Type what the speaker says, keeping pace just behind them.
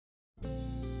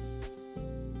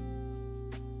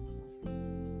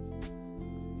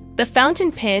The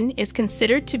fountain pen is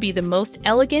considered to be the most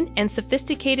elegant and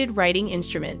sophisticated writing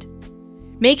instrument,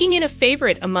 making it a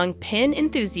favorite among pen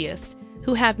enthusiasts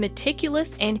who have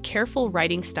meticulous and careful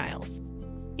writing styles.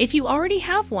 If you already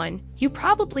have one, you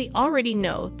probably already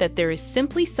know that there is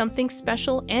simply something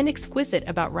special and exquisite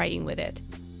about writing with it.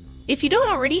 If you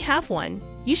don't already have one,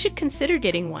 you should consider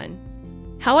getting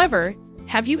one. However,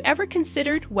 have you ever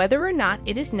considered whether or not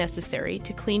it is necessary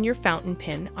to clean your fountain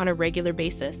pen on a regular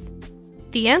basis?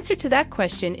 The answer to that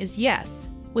question is yes,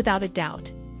 without a doubt.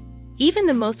 Even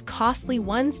the most costly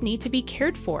ones need to be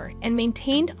cared for and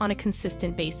maintained on a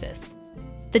consistent basis.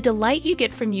 The delight you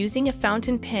get from using a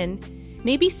fountain pen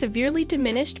may be severely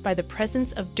diminished by the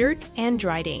presence of dirt and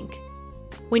dried ink.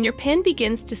 When your pen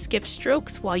begins to skip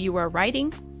strokes while you are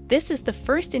writing, this is the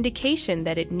first indication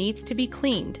that it needs to be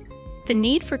cleaned. The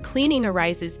need for cleaning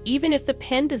arises even if the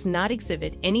pen does not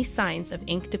exhibit any signs of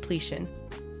ink depletion.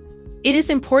 It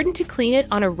is important to clean it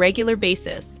on a regular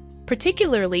basis,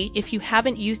 particularly if you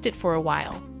haven't used it for a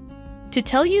while. To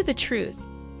tell you the truth,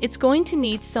 it's going to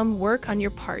need some work on your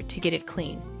part to get it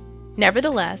clean.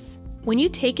 Nevertheless, when you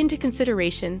take into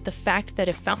consideration the fact that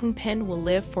a fountain pen will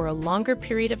live for a longer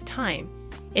period of time,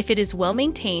 if it is well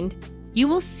maintained, you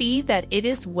will see that it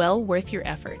is well worth your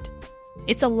effort.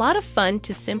 It's a lot of fun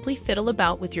to simply fiddle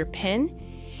about with your pen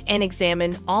and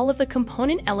examine all of the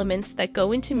component elements that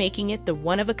go into making it the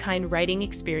one-of-a-kind writing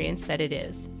experience that it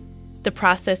is. The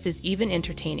process is even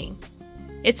entertaining.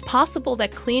 It's possible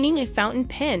that cleaning a fountain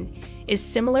pen is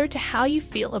similar to how you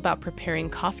feel about preparing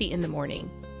coffee in the morning.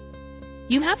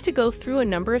 You have to go through a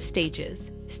number of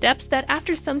stages, steps that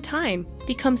after some time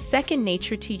become second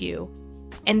nature to you,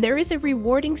 and there is a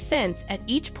rewarding sense at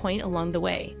each point along the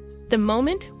way. The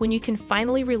moment when you can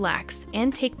finally relax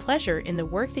and take pleasure in the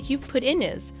work that you've put in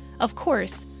is, of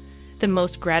course, the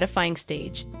most gratifying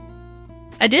stage.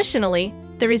 Additionally,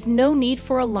 there is no need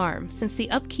for alarm since the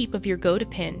upkeep of your go-to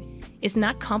pen is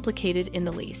not complicated in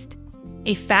the least.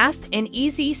 A fast and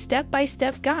easy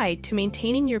step-by-step guide to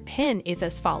maintaining your pen is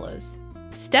as follows.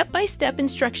 Step-by-step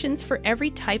instructions for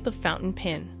every type of fountain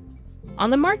pen. On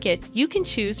the market, you can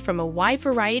choose from a wide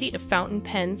variety of fountain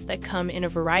pens that come in a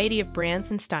variety of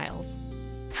brands and styles.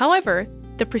 However,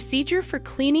 the procedure for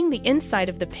cleaning the inside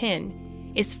of the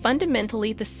pen is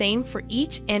fundamentally the same for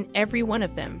each and every one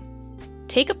of them.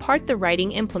 Take apart the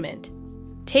writing implement.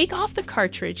 Take off the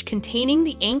cartridge containing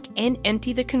the ink and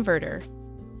empty the converter.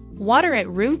 Water at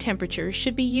room temperature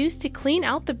should be used to clean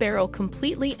out the barrel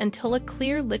completely until a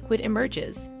clear liquid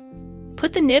emerges.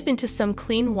 Put the nib into some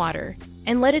clean water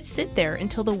and let it sit there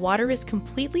until the water is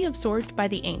completely absorbed by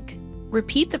the ink.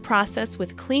 Repeat the process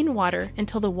with clean water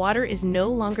until the water is no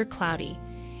longer cloudy,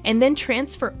 and then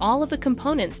transfer all of the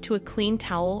components to a clean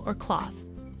towel or cloth.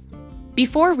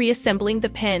 Before reassembling the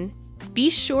pen, be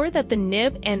sure that the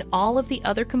nib and all of the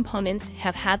other components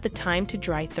have had the time to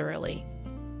dry thoroughly.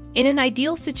 In an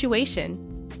ideal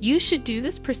situation, you should do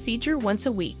this procedure once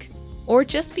a week, or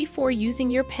just before using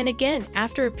your pen again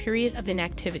after a period of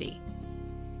inactivity.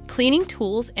 Cleaning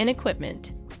tools and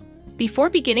equipment. Before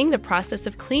beginning the process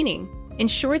of cleaning,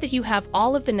 ensure that you have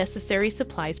all of the necessary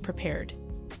supplies prepared.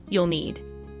 You'll need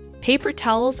paper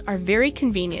towels are very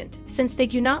convenient since they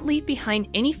do not leave behind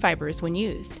any fibers when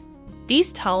used.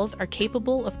 These towels are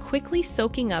capable of quickly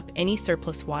soaking up any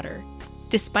surplus water.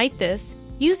 Despite this,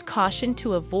 use caution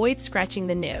to avoid scratching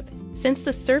the nib, since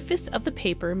the surface of the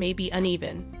paper may be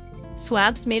uneven.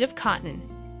 Swabs made of cotton.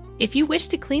 If you wish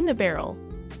to clean the barrel,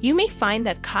 you may find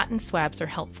that cotton swabs are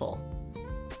helpful.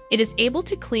 It is able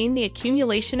to clean the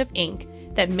accumulation of ink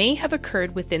that may have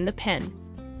occurred within the pen.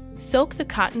 Soak the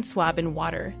cotton swab in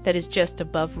water that is just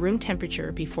above room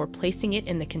temperature before placing it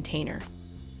in the container.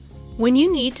 When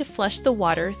you need to flush the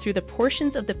water through the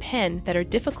portions of the pen that are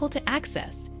difficult to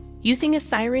access, using a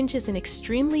syringe is an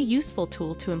extremely useful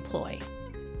tool to employ.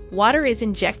 Water is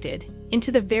injected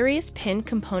into the various pen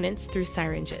components through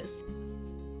syringes.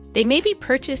 They may be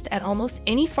purchased at almost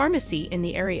any pharmacy in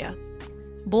the area.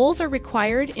 Bowls are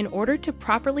required in order to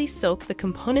properly soak the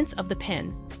components of the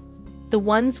pen. The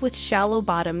ones with shallow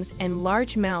bottoms and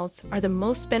large mouths are the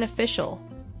most beneficial.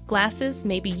 Glasses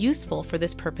may be useful for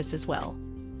this purpose as well.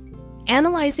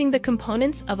 Analyzing the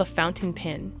components of a fountain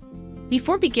pen.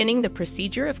 Before beginning the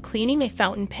procedure of cleaning a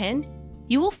fountain pen,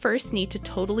 you will first need to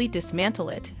totally dismantle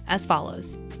it as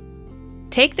follows.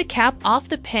 Take the cap off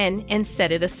the pen and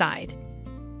set it aside.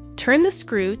 Turn the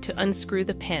screw to unscrew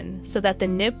the pen so that the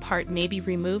nib part may be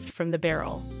removed from the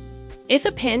barrel. If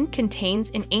a pen contains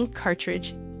an ink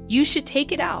cartridge, you should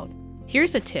take it out.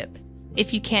 Here's a tip.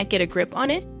 If you can't get a grip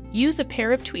on it, use a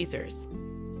pair of tweezers.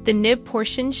 The nib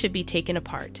portion should be taken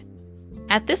apart.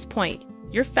 At this point,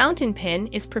 your fountain pen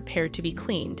is prepared to be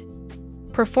cleaned.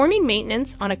 Performing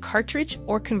maintenance on a cartridge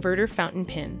or converter fountain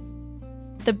pen.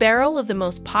 The barrel of the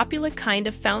most popular kind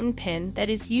of fountain pen that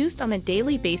is used on a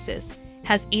daily basis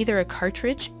has either a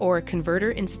cartridge or a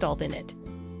converter installed in it.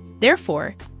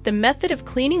 Therefore, the method of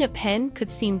cleaning a pen could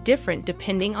seem different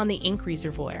depending on the ink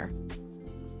reservoir.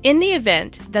 In the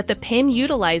event that the pen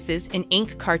utilizes an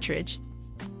ink cartridge,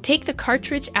 take the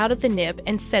cartridge out of the nib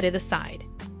and set it aside.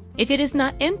 If it is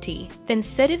not empty, then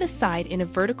set it aside in a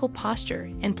vertical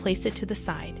posture and place it to the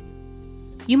side.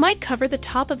 You might cover the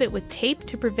top of it with tape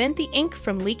to prevent the ink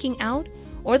from leaking out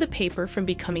or the paper from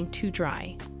becoming too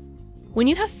dry. When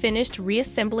you have finished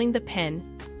reassembling the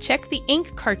pen, check the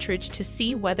ink cartridge to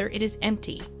see whether it is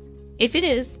empty. If it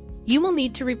is, you will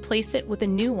need to replace it with a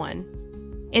new one.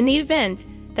 In the event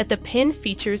that the pen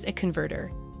features a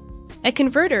converter. A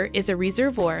converter is a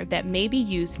reservoir that may be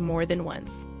used more than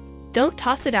once. Don't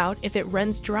toss it out if it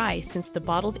runs dry, since the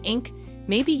bottled ink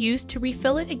may be used to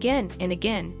refill it again and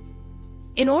again.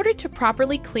 In order to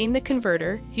properly clean the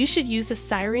converter, you should use a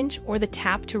syringe or the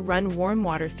tap to run warm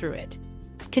water through it.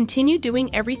 Continue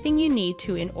doing everything you need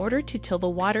to in order to till the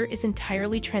water is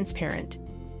entirely transparent.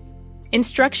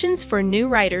 Instructions for new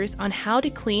writers on how to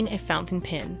clean a fountain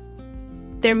pen.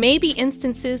 There may be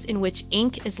instances in which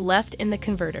ink is left in the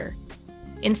converter.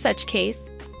 In such case,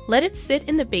 let it sit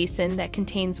in the basin that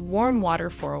contains warm water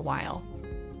for a while.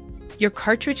 Your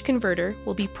cartridge converter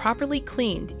will be properly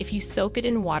cleaned if you soak it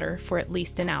in water for at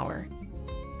least an hour.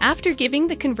 After giving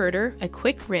the converter a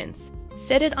quick rinse,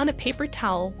 set it on a paper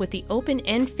towel with the open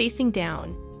end facing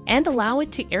down and allow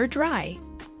it to air dry.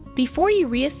 Before you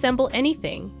reassemble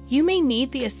anything, you may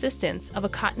need the assistance of a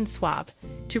cotton swab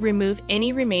to remove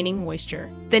any remaining moisture.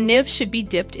 The nib should be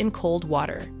dipped in cold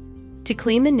water. To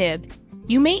clean the nib,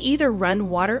 you may either run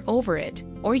water over it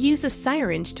or use a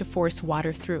syringe to force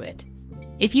water through it.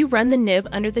 If you run the nib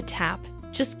under the tap,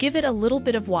 just give it a little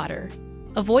bit of water.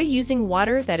 Avoid using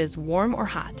water that is warm or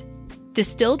hot.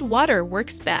 Distilled water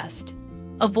works best.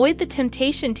 Avoid the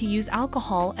temptation to use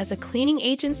alcohol as a cleaning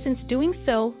agent, since doing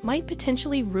so might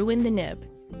potentially ruin the nib.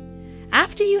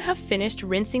 After you have finished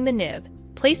rinsing the nib,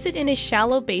 place it in a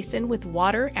shallow basin with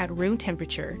water at room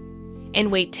temperature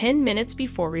and wait 10 minutes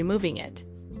before removing it.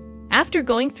 After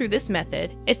going through this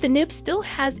method, if the nib still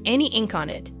has any ink on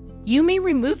it, you may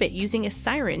remove it using a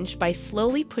syringe by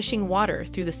slowly pushing water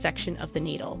through the section of the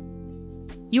needle.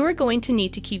 You are going to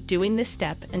need to keep doing this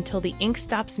step until the ink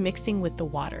stops mixing with the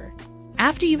water.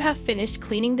 After you have finished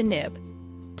cleaning the nib,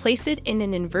 place it in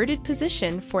an inverted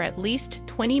position for at least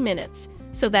 20 minutes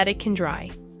so that it can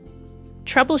dry.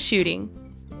 Troubleshooting.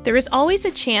 There is always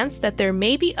a chance that there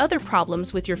may be other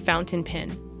problems with your fountain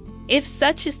pen. If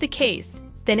such is the case,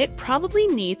 then it probably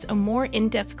needs a more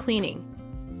in-depth cleaning.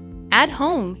 At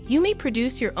home, you may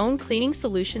produce your own cleaning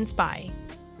solutions by.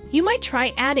 You might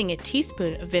try adding a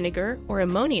teaspoon of vinegar or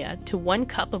ammonia to 1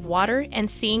 cup of water and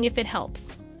seeing if it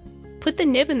helps. Put the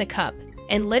nib in the cup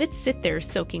and let it sit there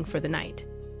soaking for the night.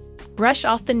 Brush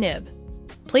off the nib.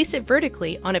 Place it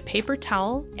vertically on a paper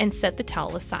towel and set the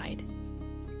towel aside.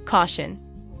 Caution.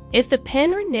 If the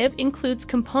pen or nib includes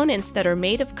components that are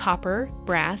made of copper,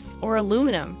 brass, or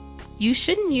aluminum, you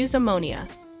shouldn't use ammonia.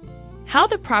 How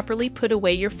to properly put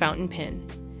away your fountain pen.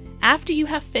 After you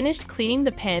have finished cleaning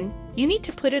the pen, you need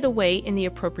to put it away in the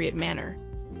appropriate manner.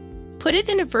 Put it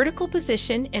in a vertical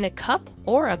position in a cup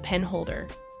or a pen holder.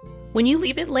 When you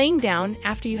leave it laying down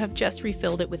after you have just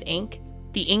refilled it with ink,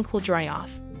 the ink will dry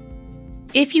off.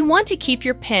 If you want to keep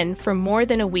your pen for more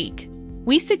than a week,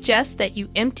 we suggest that you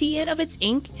empty it of its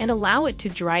ink and allow it to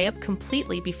dry up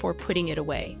completely before putting it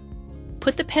away.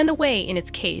 Put the pen away in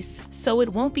its case so it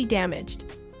won't be damaged.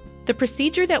 The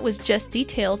procedure that was just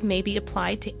detailed may be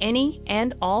applied to any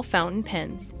and all fountain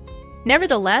pens.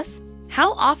 Nevertheless,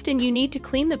 how often you need to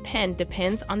clean the pen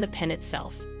depends on the pen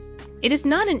itself. It is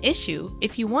not an issue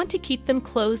if you want to keep them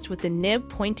closed with the nib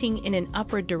pointing in an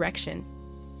upward direction.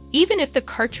 Even if the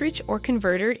cartridge or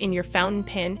converter in your fountain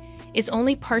pen is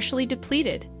only partially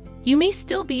depleted, you may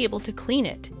still be able to clean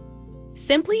it.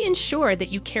 Simply ensure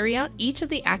that you carry out each of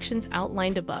the actions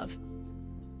outlined above.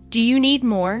 Do you need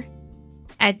more?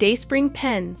 At Dayspring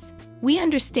Pens, we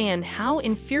understand how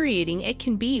infuriating it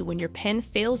can be when your pen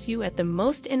fails you at the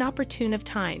most inopportune of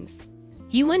times.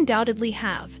 You undoubtedly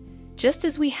have, just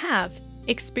as we have,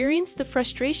 experienced the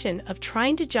frustration of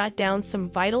trying to jot down some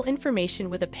vital information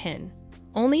with a pen,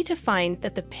 only to find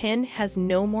that the pen has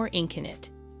no more ink in it.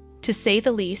 To say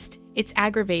the least, it's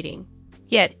aggravating.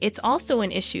 Yet, it's also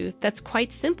an issue that's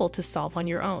quite simple to solve on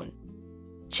your own.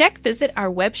 Visit our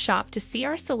web shop to see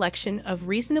our selection of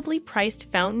reasonably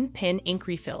priced fountain pen ink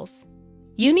refills.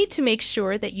 You need to make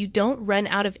sure that you don't run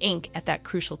out of ink at that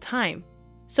crucial time,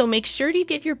 so make sure to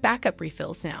get your backup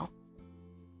refills now.